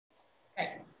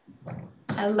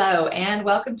Hello, and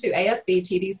welcome to ASB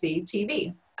TDC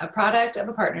TV, a product of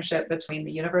a partnership between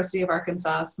the University of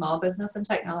Arkansas Small Business and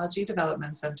Technology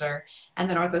Development Center and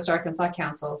the Northwest Arkansas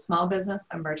Council Small Business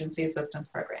Emergency Assistance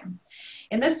Program.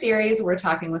 In this series, we're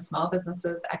talking with small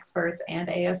businesses, experts, and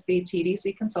ASB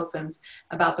TDC consultants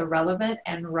about the relevant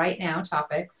and right now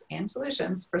topics and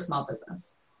solutions for small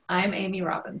business. I'm Amy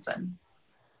Robinson.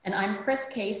 And I'm Chris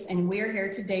Case, and we're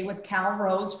here today with Cal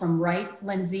Rose from Wright,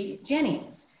 Lindsey,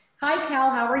 Jennings. Hi, Cal,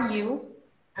 how are you?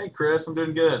 Hey, Chris, I'm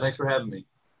doing good. Thanks for having me.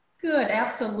 Good,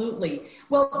 absolutely.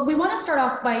 Well, we want to start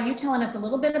off by you telling us a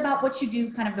little bit about what you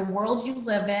do, kind of the world you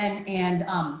live in, and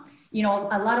you know,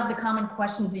 a lot of the common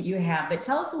questions that you have. But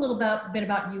tell us a little bit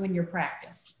about you and your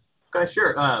practice. Okay,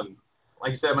 sure. Like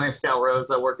you said, my name's Cal Rose.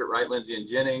 I work at Wright, Lindsey, and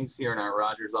Jennings here in our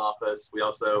Rogers office. We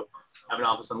also have an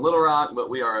office in Little Rock,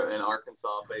 but we are an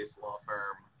Arkansas-based law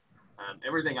firm.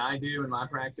 Everything I do in my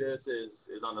practice is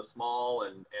on the small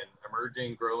and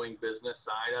emerging, growing business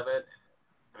side of it.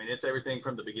 I mean, it's everything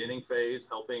from the beginning phase,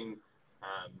 helping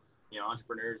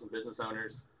entrepreneurs and business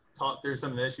owners talk through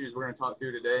some of the issues we're going to talk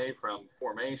through today, from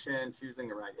formation, choosing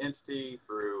the right entity,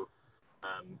 through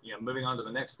moving on to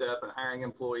the next step and hiring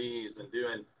employees and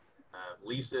doing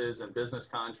leases and business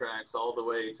contracts, all the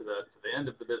way to the end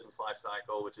of the business life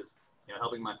cycle, which is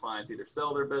helping my clients either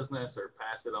sell their business or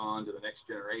pass it on to the next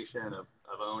generation of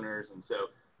owners. And so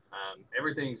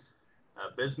everything's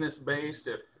business based.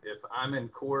 If I'm in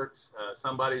court,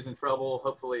 somebody's in trouble,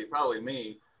 hopefully probably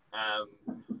me,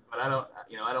 but I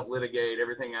don't litigate.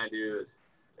 Everything I do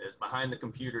is behind the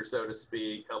computer, so to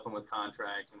speak, helping with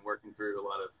contracts and working through a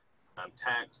lot of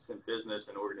tax and business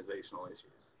and organizational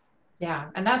issues.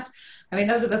 Yeah, and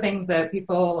those are the things that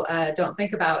people don't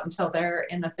think about until they're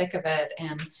in the thick of it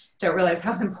and don't realize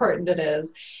how important it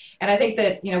is. And I think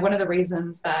that, one of the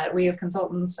reasons that we as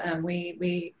consultants,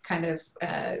 we kind of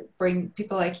bring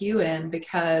people like you in,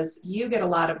 because you get a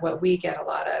lot of what we get a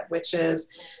lot of, which is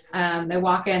they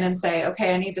walk in and say,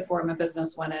 okay, I need to form a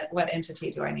business. What entity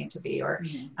do I need to be? Or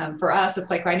for us, it's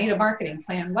like, I need a marketing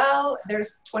plan. Well,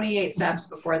 there's 28 steps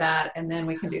before that, and then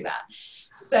we can do that.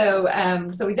 So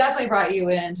we definitely brought you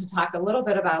in to talk a little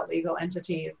bit about legal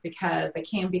entities, because they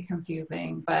can be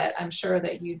confusing, but I'm sure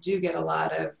that you do get a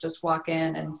lot of just walk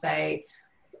in and say,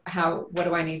 what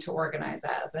do I need to organize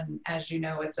as? And as you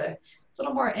know, it's a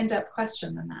little more in-depth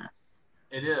question than that.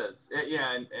 It is.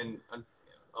 And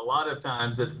a lot of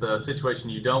times it's the situation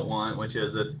you don't want, which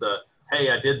is it's the,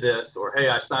 hey, I did this, or hey,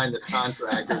 I signed this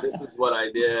contract, or this is what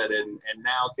I did, and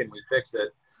now can we fix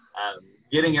it?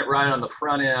 Getting it right on the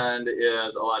front end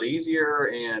is a lot easier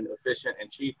and efficient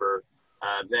and cheaper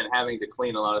than having to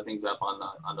clean a lot of things up on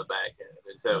the back end.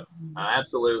 And so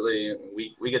absolutely,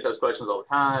 we get those questions all the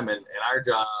time, and our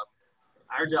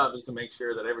job is to make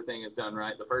sure that everything is done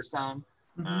right the first time,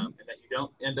 and that you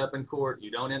don't end up in court,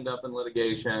 you don't end up in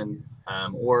litigation,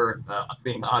 or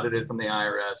being audited from the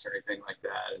IRS or anything like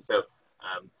that. And so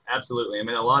absolutely, I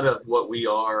mean, a lot of what we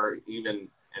are, even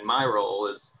in my role,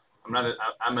 is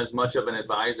I'm as much of an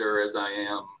advisor as I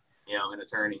am, an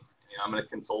attorney. I'm a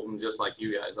consultant just like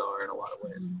you guys are in a lot of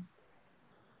ways.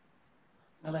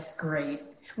 Oh, that's great.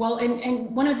 Well,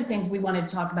 and one of the things we wanted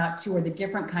to talk about too are the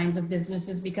different kinds of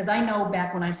businesses, because I know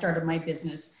back when I started my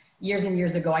business years and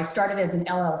years ago, I started as an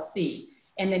LLC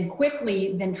and then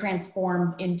quickly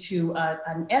transformed into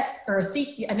an S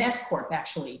corp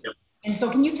actually. Yep. And so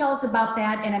can you tell us about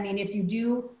that? And I mean, if you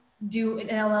do an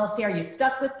LLC, are you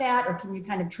stuck with that, or can you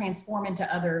kind of transform into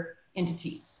other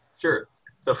entities? Sure.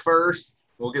 So first,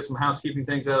 we'll get some housekeeping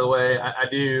things out of the way.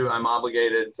 I'm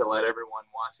obligated to let everyone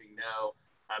watching know.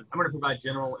 I'm going to provide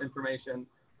general information,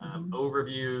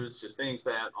 overviews, just things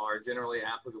that are generally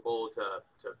applicable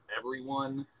to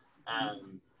everyone.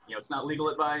 It's not legal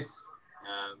advice.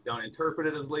 Don't interpret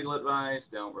it as legal advice.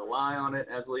 Don't rely on it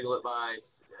as legal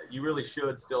advice. You really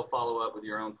should still follow up with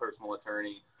your own personal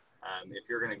attorney if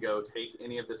you're going to go take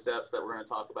any of the steps that we're going to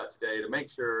talk about today, to make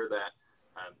sure that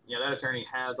that attorney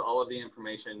has all of the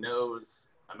information, knows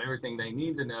everything they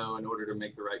need to know in order to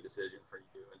make the right decision for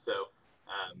you. And so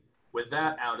with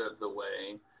that out of the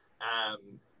way,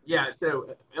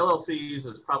 so LLCs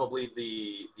is probably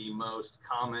the most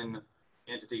common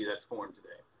entity that's formed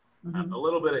today. A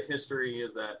little bit of history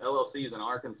is that LLCs in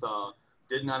Arkansas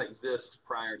did not exist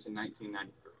prior to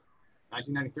 1993.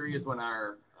 1993 is when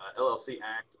our LLC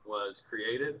Act was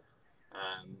created.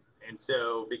 And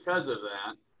so because of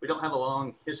that, we don't have a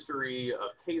long history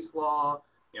of case law.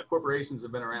 Corporations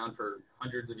have been around for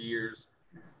hundreds of years,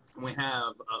 and we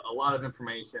have a lot of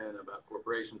information about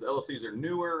corporations. LLCs are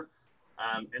newer,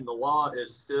 and the law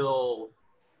is still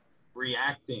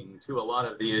reacting to a lot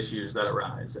of the issues that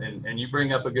arise. And you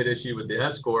bring up a good issue with the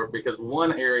S Corp, because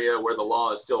one area where the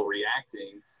law is still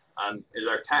reacting is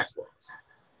our tax laws.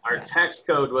 Our tax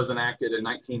code was enacted in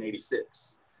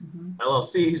 1986.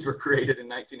 LLCs were created in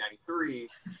 1993,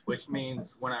 which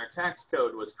means when our tax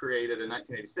code was created in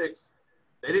 1986,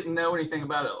 they didn't know anything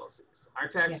about LLCs. Our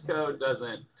tax code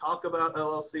doesn't talk about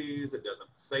LLCs. It doesn't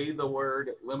say the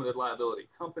word limited liability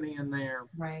company in there.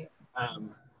 Right.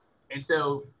 And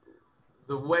so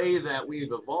the way that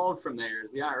we've evolved from there is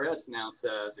the IRS now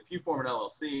says, if you form an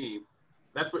LLC,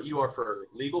 that's what you are for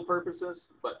legal purposes,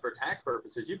 but for tax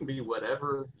purposes, you can be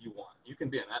whatever you want. You can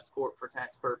be an S Corp for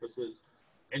tax purposes.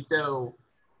 And so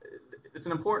it's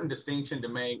an important distinction to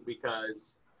make,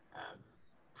 because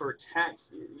for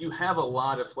tax, you have a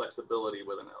lot of flexibility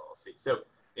with an LLC. So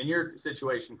in your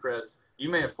situation, Chris, you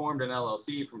may have formed an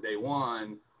LLC from day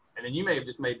one, and then you may have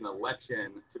just made an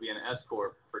election to be an S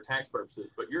Corp for tax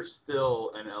purposes, but you're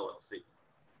still an LLC.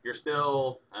 You're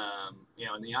still,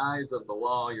 in the eyes of the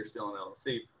law, you're still an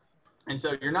LLC. And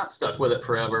so you're not stuck with it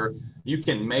forever. You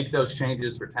can make those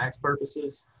changes for tax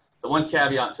purposes. The one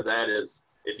caveat to that is,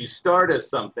 if you start as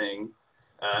something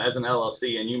as an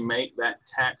LLC and you make that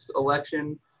tax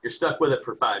election, you're stuck with it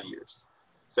for 5 years.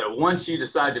 So once you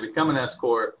decide to become an S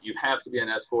Corp, you have to be an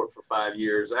S Corp for 5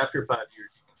 years. After 5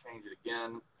 years, you can change it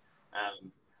again.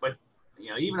 But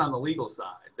even on the legal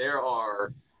side, there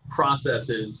are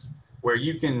processes where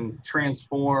you can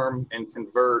transform and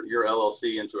convert your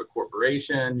LLC into a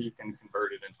corporation. You can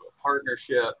convert it into a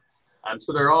partnership.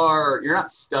 So you're not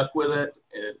stuck with it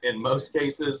in most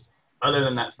cases, other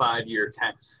than that 5-year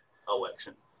tax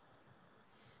election.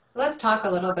 So let's talk a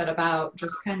little bit about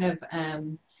just kind of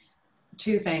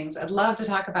two things. I'd love to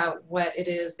talk about what it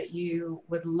is that you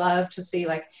would love to see,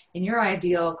 like in your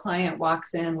ideal client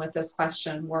walks in with this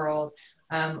question world.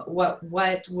 What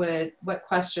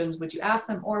questions would you ask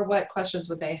them, or what questions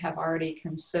would they have already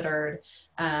considered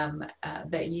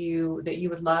that you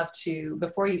would love to,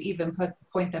 before you even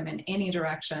point them in any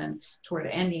direction toward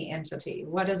any entity?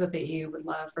 What is it that you would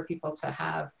love for people to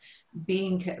have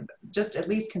just at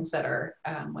least consider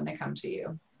when they come to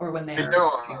you, or when they're? There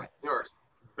are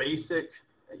basic,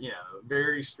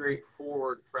 very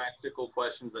straightforward, practical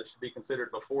questions that should be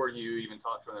considered before you even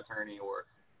talk to an attorney or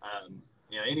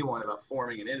anyone about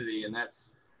forming an entity, and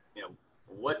that's,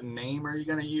 what name are you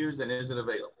going to use, and is it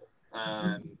available?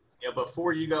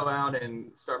 Before you go out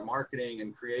and start marketing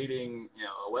and creating,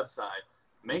 a website,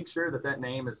 make sure that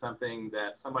name is something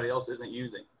that somebody else isn't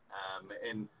using.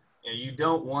 And you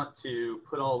don't want to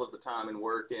put all of the time and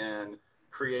work in,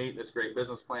 create this great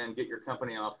business plan, get your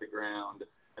company off the ground,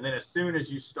 and then as soon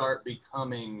as you start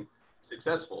becoming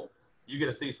successful, you get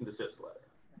a cease and desist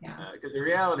letter. Because the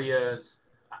reality is,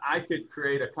 I could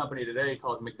create a company today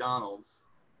called McDonald's,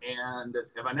 and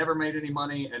if I never made any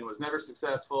money and was never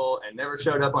successful and never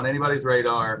showed up on anybody's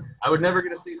radar, I would never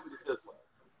get a cease and desist letter.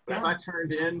 But if I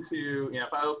turned into,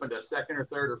 if I opened a second or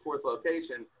third or fourth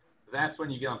location, that's when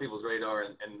you get on people's radar,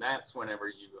 and that's whenever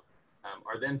you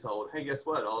are then told, hey, guess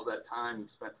what? All of that time you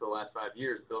spent for the last 5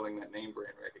 years building that name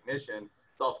brand recognition,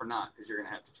 it's all for naught, because you're going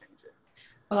to have to change it.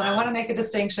 Well, I want to make a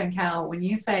distinction, Cal. When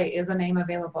you say is a name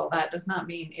available, that does not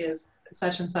mean is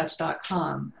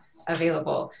suchandsuch.com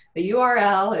available. The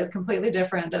URL is completely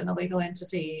different than the legal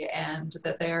entity, and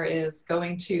that there is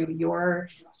going to your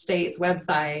state's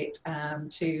website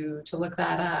to look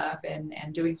that up and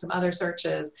doing some other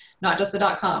searches, not just the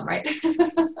 .com, right?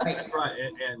 Right,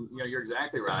 and you're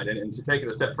exactly right. And to take it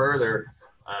a step further,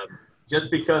 just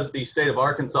because the state of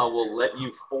Arkansas will let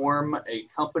you form a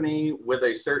company with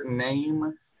a certain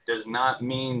name does not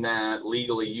mean that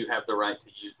legally you have the right to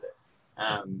use it.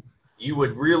 You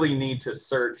would really need to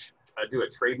do a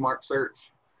trademark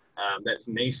search that's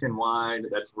nationwide,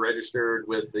 that's registered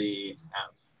with the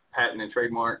Patent and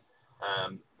Trademark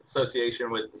Association.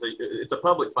 It's a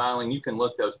public filing. You can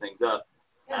look those things up.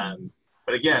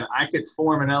 But again, I could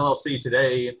form an LLC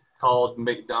today called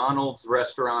McDonald's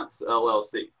Restaurants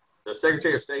LLC. The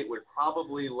Secretary of State would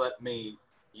probably let me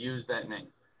use that name.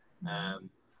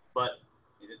 But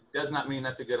it does not mean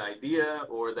that's a good idea,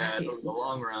 or that over the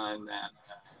long run that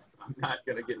I'm not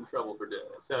going to get in trouble for doing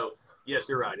it. So yes,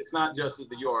 you're right. It's not just is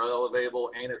the URL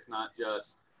available, and it's not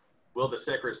just will the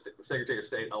Secretary of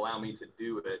State allow me to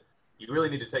do it. You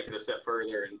really need to take it a step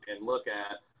further and look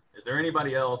at, is there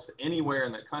anybody else anywhere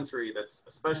in the country that's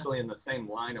especially in the same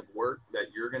line of work that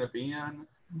you're going to be in?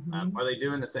 Are they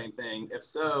doing the same thing? If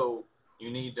so, you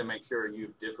need to make sure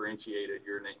you've differentiated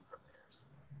your name from theirs.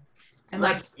 So and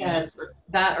like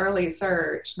that early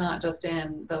search, not just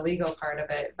in the legal part of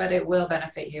it, but it will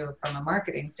benefit you from a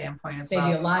marketing standpoint as well.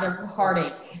 Save you a lot of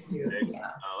heartache.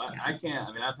 I can't.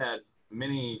 I mean, I've had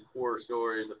many horror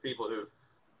stories of people who've,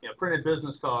 printed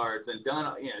business cards and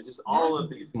done, just all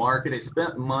of these marketing,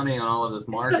 spent money on all of this It's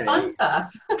the marketing. fun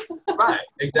stuff. Right,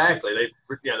 exactly.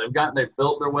 They've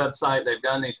built their website, they've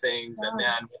done these things, and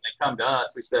then when they come to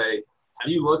us, we say, have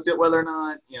you looked at whether or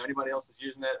not, anybody else is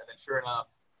using it? And then sure enough,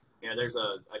 there's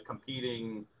a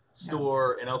competing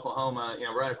store in Oklahoma,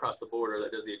 right across the border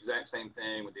that does the exact same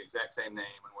thing with the exact same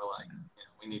name. And we're like,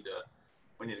 we need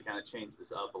to kind of change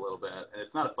this up a little bit. And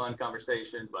it's not a fun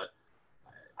conversation, but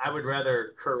I would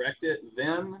rather correct it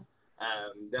than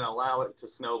than allow it to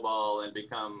snowball and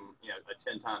become, a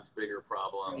 10 times bigger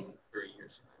problem 3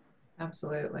 years from now.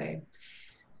 Absolutely.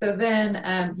 So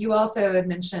then you also had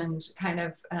mentioned kind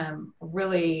of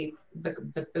really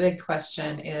the big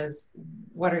question is,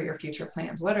 what are your future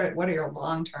plans? What are your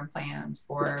long-term plans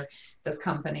for this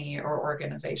company or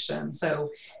organization?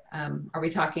 So are we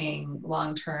talking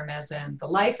long-term as in the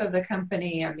life of the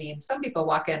company? I mean, some people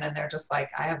walk in and they're just like,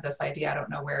 I have this idea, I don't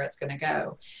know where it's going to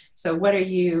go. So what are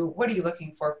you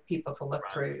looking for people to look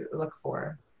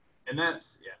for? And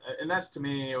that's to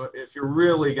me, if you're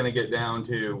really going to get down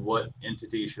to what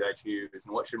entity should I choose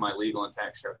and what should my legal and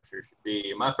tax structure should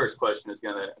be, my first question is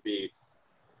going to be,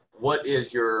 what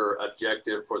is your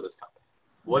objective for this company?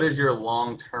 What is your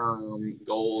long-term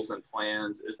goals and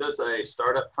plans? Is this a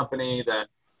startup company that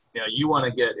you want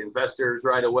to get investors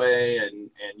right away and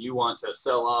you want to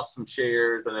sell off some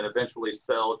shares and then eventually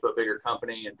sell to a bigger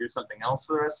company and do something else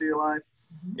for the rest of your life?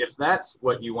 If that's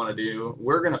what you want to do,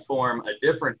 we're going to form a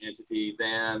different entity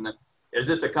than, is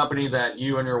this a company that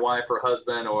you and your wife or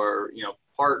husband or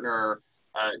partner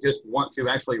just want to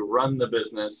actually run the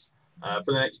business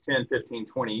for the next 10, 15,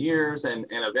 20 years and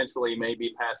eventually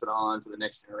maybe pass it on to the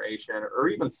next generation or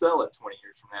even sell it 20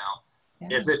 years from now.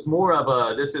 Yeah. If it's more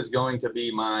of this is going to be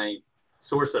my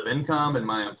source of income and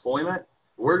my employment,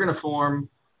 we're going to form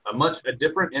a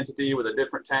different entity with a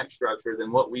different tax structure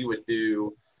than what we would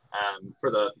do for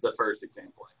the first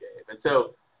example I gave. And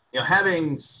so,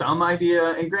 having some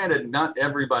idea, and granted, not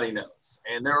everybody knows.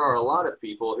 And there are a lot of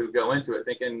people who go into it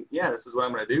thinking, this is what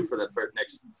I'm going to do for the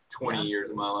next 20 years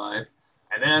of my life.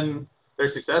 And then they're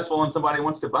successful and somebody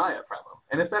wants to buy it from them.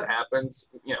 And if that happens,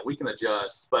 we can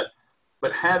adjust. But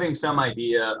having some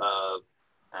idea of,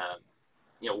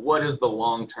 what is the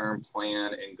long-term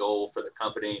plan and goal for the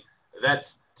company,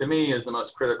 that's, to me, is the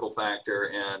most critical factor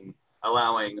in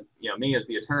allowing me as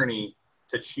the attorney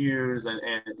to choose and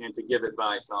to give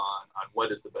advice on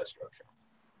what is the best structure.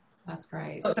 That's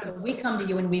great. So we come to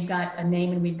you and we've got a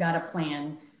name and we've got a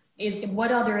plan.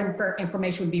 What other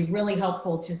information would be really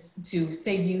helpful to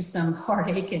save you some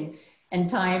heartache and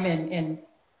time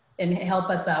and help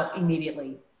us out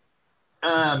immediately?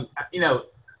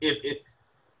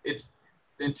 It's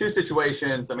in two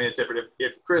situations. I mean, it's different.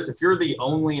 If Chris, if you're the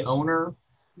only owner,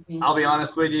 I'll be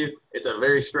honest with you, it's a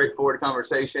very straightforward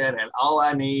conversation, and all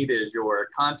I need is your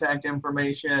contact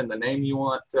information, the name you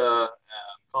want to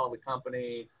call the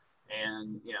company,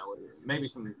 and maybe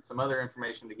some other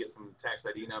information to get some tax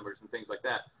ID numbers and things like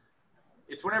that.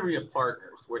 It's whenever you have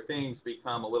partners where things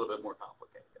become a little bit more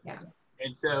complicated. Yeah.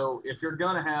 And so if you're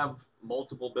going to have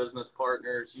multiple business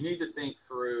partners, you need to think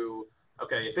through,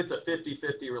 okay, if it's a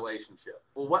 50-50 relationship,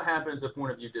 well, what happens if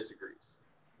one of you disagrees?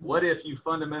 What if you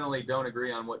fundamentally don't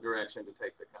agree on what direction to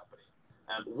take the company?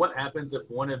 What happens if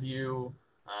one of you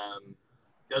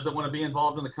doesn't want to be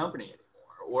involved in the company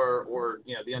anymore? Or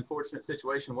the unfortunate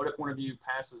situation, what if one of you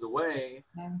passes away?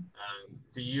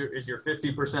 Is your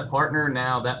 50% partner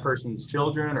now that person's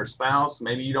children or spouse?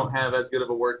 Maybe you don't have as good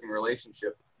of a working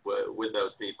relationship with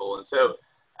those people. And so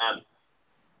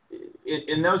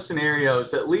in those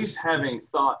scenarios, at least having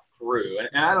thought through,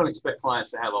 and I don't expect clients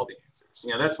to have all the answers.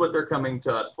 That's what they're coming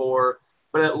to us for,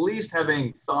 but at least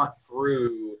having thought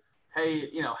through,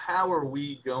 hey, how are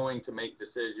we going to make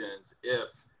decisions if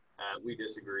we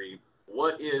disagree?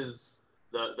 What is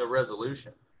the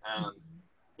resolution? A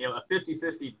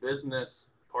 50-50 business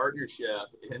partnership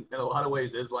in a lot of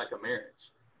ways is like a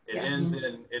marriage. It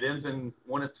ends in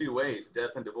one of two ways: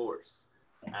 death and divorce.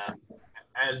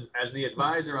 As the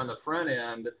advisor on the front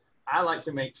end, I like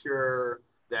to make sure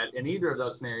that in either of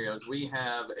those scenarios, we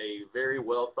have a very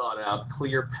well thought out,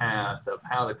 clear path of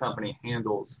how the company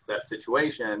handles that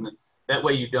situation. That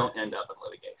way you don't end up in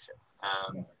litigation.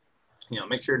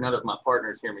 Make sure none of my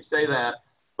partners hear me say that,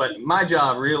 but my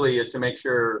job really is to make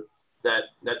sure that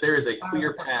there is a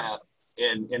clear path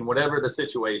in whatever the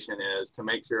situation is, to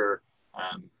make sure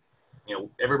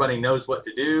everybody knows what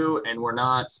to do and we're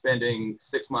not spending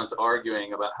 6 months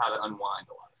arguing about how to unwind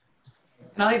a lot of things.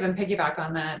 And I'll even piggyback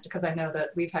on that because I know that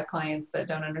we've had clients that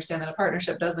don't understand that a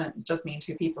partnership doesn't just mean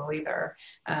two people either.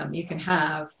 You can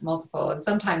have multiple, and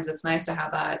sometimes it's nice to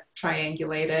have that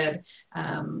triangulated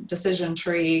decision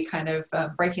tree, kind of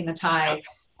breaking the tie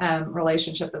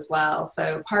relationship as well.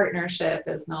 So partnership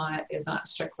is not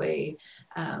strictly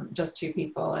just two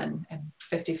people, and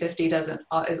 50-50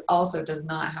 also does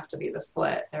not have to be the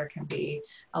split. There can be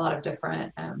a lot of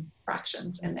different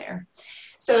fractions in there.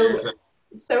 So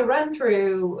run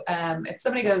through, if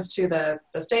somebody goes to the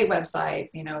state website,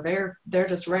 you know, they're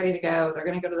just ready to go. They're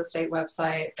going to go to the state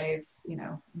website. They've, you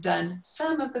know, done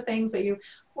some of the things that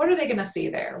what are they going to see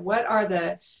there? What are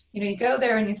you go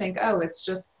there and you think, oh, it's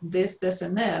just this, this,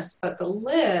 and this, but the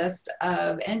list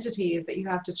of entities that you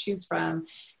have to choose from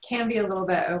can be a little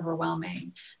bit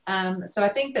overwhelming. So I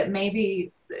think that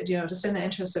maybe, you know, just in the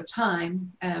interest of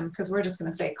time, because we're just going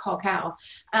to say call Cal,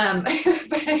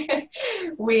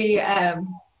 we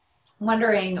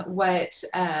wondering what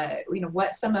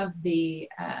what some of the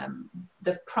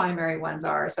primary ones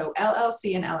are. So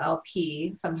LLC and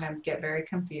LLP sometimes get very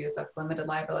confused. That's limited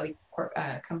liability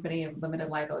company and limited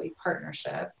liability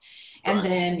partnership, and right.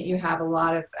 Then you have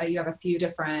a few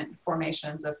different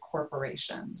formations of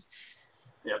corporations.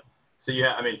 Yep. So you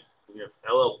have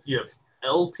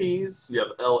LPs, you have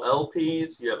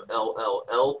LLPs, you have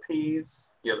LLLPs,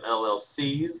 you have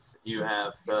LLCs, you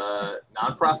have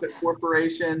nonprofit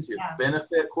corporations, you have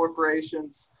benefit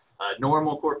corporations,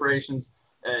 normal corporations.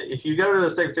 If you go to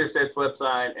the Secretary of State's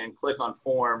website and click on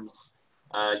forms,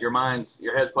 your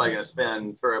head's probably going to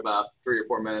spin for about 3 or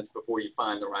 4 minutes before you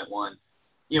find the right one.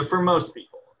 You know, for most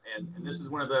people, and this is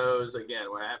one of those, again,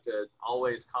 where I have to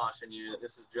always caution you that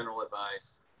this is general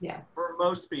advice. Yes. For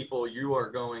most people, you are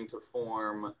going to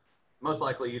form most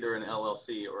likely either an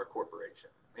LLC or a corporation.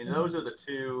 I mean, those are the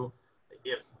two.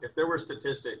 If there were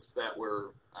statistics that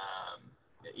were,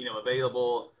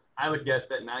 available, I would guess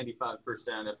that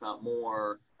 95%, if not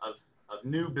more, of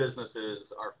new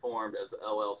businesses are formed as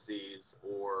LLCs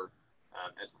or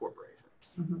as corporations.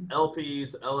 Mm-hmm.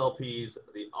 LPs, LLPs,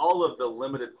 all of the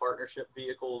limited partnership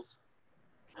vehicles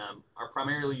are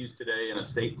primarily used today in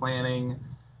estate planning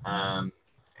and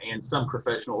some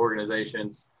professional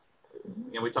organizations.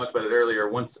 You know, we talked about it earlier.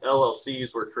 Once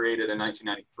LLCs were created in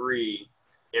 1993,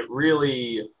 it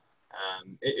really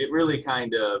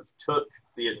kind of took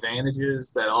the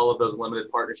advantages that all of those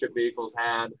limited partnership vehicles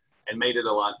had and made it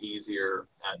a lot easier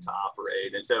to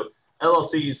operate. And so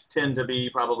LLCs tend to be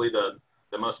probably the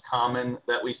most common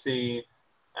that we see.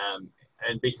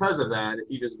 And because of that, if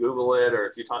you just Google it, or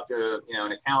if you talk to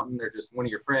an accountant or just one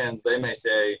of your friends, they may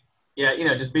say, yeah,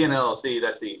 just be an LLC,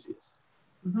 that's the easiest.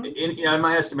 Mm-hmm. In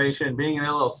my estimation, being an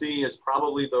LLC is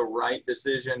probably the right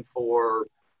decision for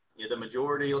the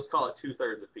majority, let's call it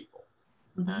 2/3 of people.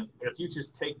 Mm-hmm. If you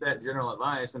just take that general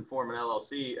advice and form an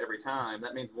LLC every time,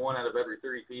 that means 1 out of every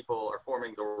 3 people are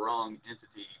forming the wrong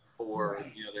entity for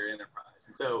their enterprise.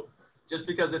 And so just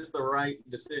because it's the right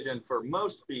decision for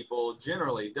most people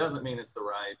generally doesn't mean it's the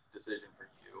right decision for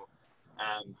you.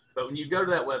 But when you go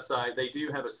to that website, they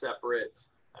do have a separate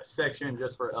section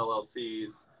just for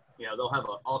LLCs. They'll have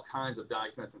all kinds of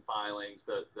documents and filings.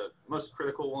 The most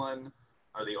critical one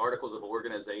are the articles of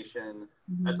organization.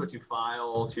 Mm-hmm. That's what you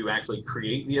file to actually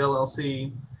create the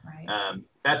LLC. Right.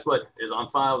 That's what is on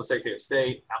file with the Secretary of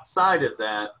State. Outside of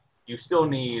that, you still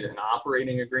need an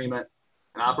operating agreement.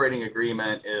 An operating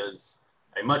agreement is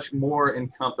a much more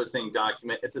encompassing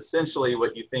document. It's essentially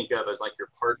what you think of as like your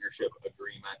partnership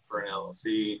agreement for an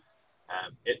LLC.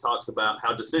 It talks about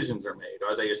how decisions are made.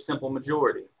 Are they a simple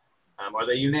majority? Are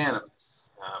they unanimous?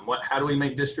 How do we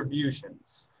make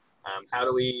distributions?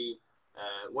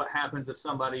 What happens if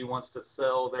somebody wants to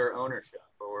sell their ownership,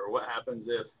 or what happens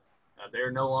if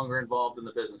they're no longer involved in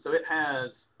the business? So it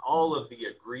has all of the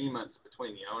agreements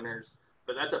between the owners,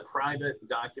 but that's a private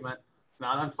document. It's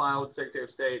not on file with the Secretary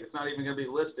of State. It's not even going to be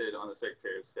listed on the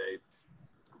Secretary of State,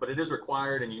 but it is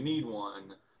required and you need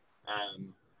one.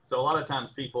 So a lot of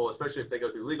times people, especially if they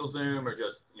go through LegalZoom or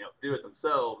just do it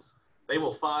themselves, they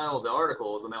will file the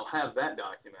articles and they'll have that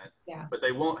document, but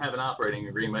they won't have an operating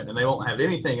agreement, and they won't have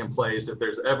anything in place if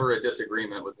there's ever a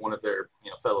disagreement with one of their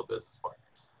fellow business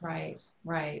partners. Right.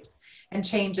 And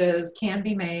changes can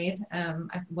be made.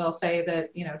 I will say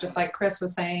that, just like Chris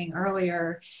was saying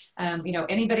earlier,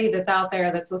 anybody that's out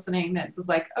there that's listening that was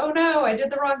like, oh no, I did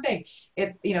the wrong thing.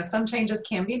 Some changes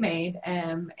can be made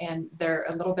and they're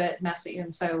a little bit messy.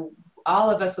 And so all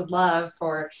of us would love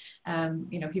for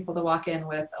people to walk in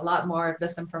with a lot more of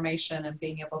this information and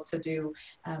being able to do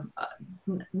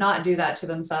not do that to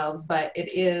themselves, but it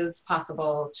is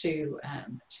possible to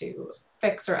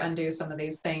fix or undo some of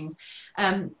these things.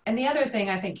 And the other thing,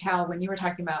 I think, Cal, when you were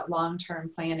talking about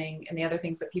long-term planning and the other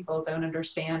things that people don't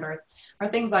understand are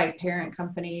things like parent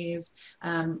companies,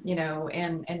 and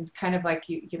kind of like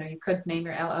you could name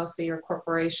your LLC or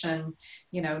corporation,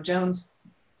 Jones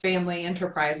Family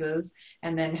Enterprises,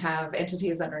 and then have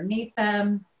entities underneath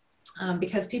them.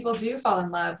 Because people do fall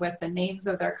in love with the names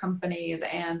of their companies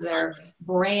and their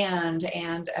brand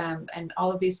and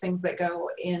all of these things that go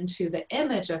into the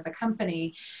image of the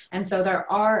company. And so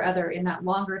there are other, in that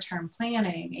longer term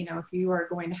planning, if you are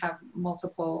going to have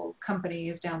multiple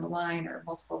companies down the line or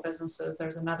multiple businesses,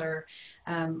 there's another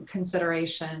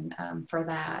consideration for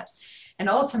that. And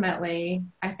ultimately,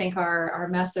 I think our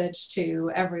message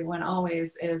to everyone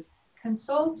always is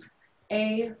consult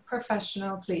a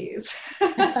professional, please.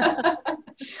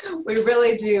 We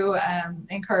really do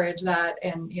encourage that.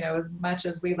 And, as much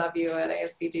as we love you at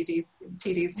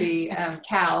ASB/TDC,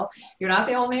 Cal, you're not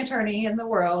the only attorney in the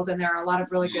world. And there are a lot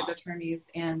of really good attorneys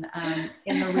in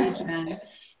the region.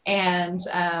 And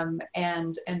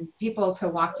people to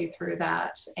walk you through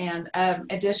that. And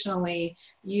additionally,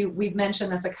 we've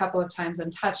mentioned this a couple of times and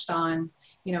touched on,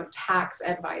 tax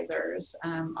advisors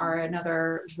are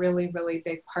another really, really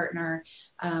big partner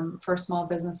for small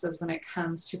businesses when it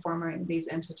comes to forming these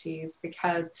entities,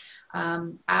 because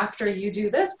after you do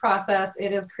this process,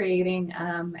 it is creating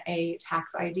a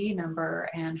tax ID number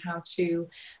and how to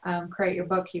create your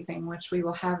bookkeeping, which we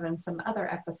will have in some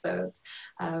other episodes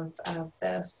of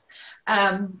this.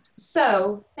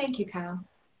 So thank you, Kyle.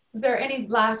 Is there any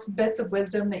last bits of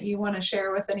wisdom that you want to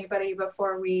share with anybody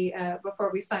before we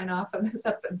sign off of this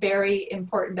very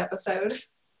important episode?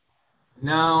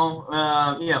 No,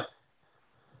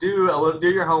 do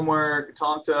your homework.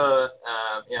 Talk to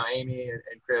Amy and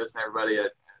Chris and everybody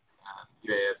at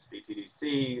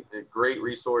UASB/TDC. They're great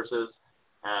resources.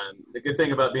 The good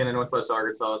thing about being in Northwest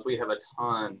Arkansas is we have a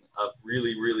ton of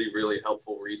really, really, really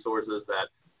helpful resources that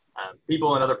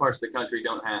people in other parts of the country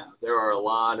don't have. There are a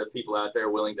lot of people out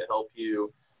there willing to help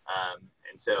you.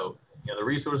 And so, the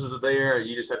resources are there.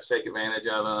 You just have to take advantage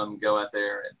of them, go out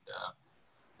there and,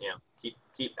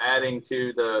 keep adding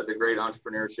to the great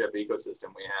entrepreneurship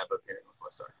ecosystem we have up here in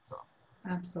Northwest Arkansas.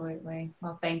 Absolutely.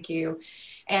 Well, thank you.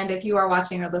 And if you are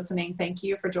watching or listening, thank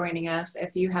you for joining us.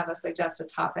 If you have a suggested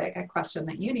topic, a question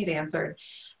that you need answered,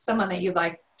 someone that you'd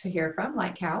like to hear from,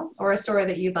 like Cal, or a story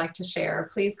that you'd like to share,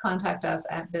 please contact us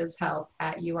at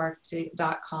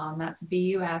bizhelp@uark.com. That's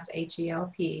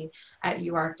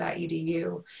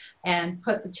BUSHELP@uark.edu, and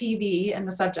put the TV in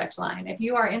the subject line. If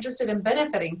you are interested in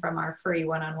benefiting from our free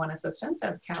one-on-one assistance,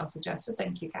 as Cal suggested,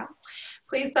 thank you, Cal,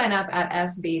 please sign up at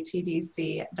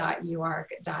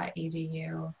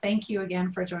sbtdc.uark.edu. Thank you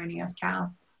again for joining us,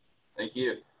 Cal. Thank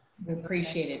you. We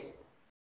appreciate it.